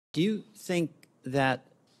Do you think that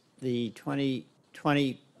the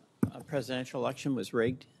 2020 presidential election was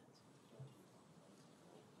rigged?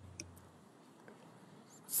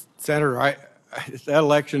 Senator, that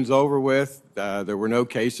election's over with. There were no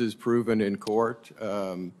cases proven in court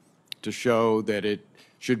to show that it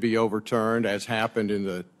should be overturned, as happened in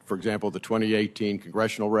the, for example, the 2018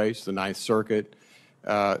 congressional race, the Ninth Circuit.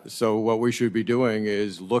 So what we should be doing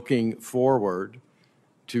is looking forward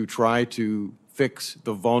to try to fix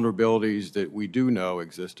the vulnerabilities that we do know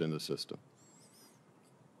exist in the system.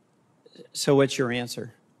 So what's your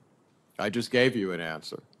answer? I just gave you an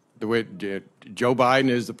answer. The way Joe Biden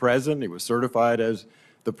is the president, he was certified as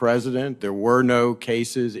the president. There were no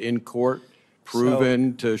cases in court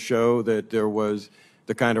proven to show that there was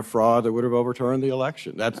the kind of fraud that would have overturned the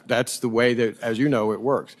election. That's the way that, as you know, it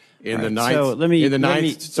works. In the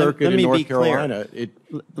Ninth Circuit in North Carolina,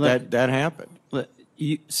 that happened.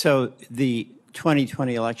 So the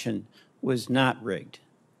 2020 election was not rigged.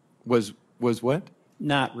 Was what?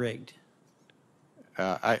 Not rigged.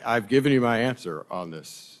 I've given you my answer on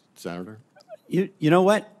this, Senator. You know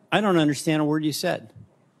what? I don't understand a word you said.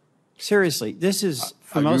 Seriously, this is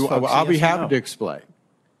for most folks. I'll be happy to explain.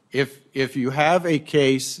 If you have a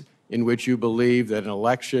case in which you believe that an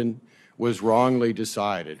election was wrongly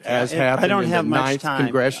decided, as happened in the 9th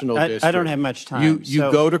Congressional District, I don't have much time. You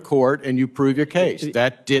go to court and you prove your case.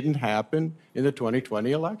 That didn't happen in the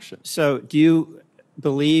 2020 election. So do you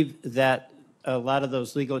believe that a lot of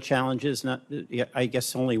those legal challenges, I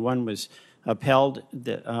guess only one was upheld,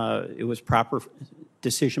 that it was proper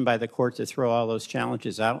decision by the court to throw all those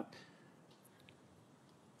challenges out?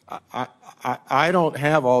 I don't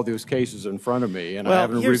have all those cases in front of me, and I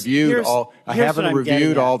haven't reviewed all. I haven't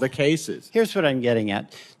reviewed all the cases. Here's what I'm getting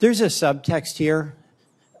at. There's a subtext here.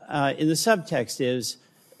 And the subtext is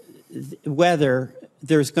whether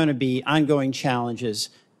there's going to be ongoing challenges.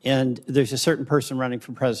 And there's a certain person running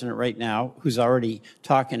for president right now who's already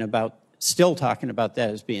still talking about that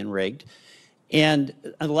as being rigged. And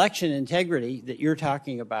election integrity that you're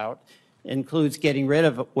talking about includes getting rid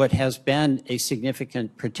of what has been a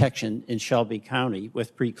significant protection in Shelby County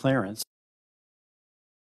with preclearance.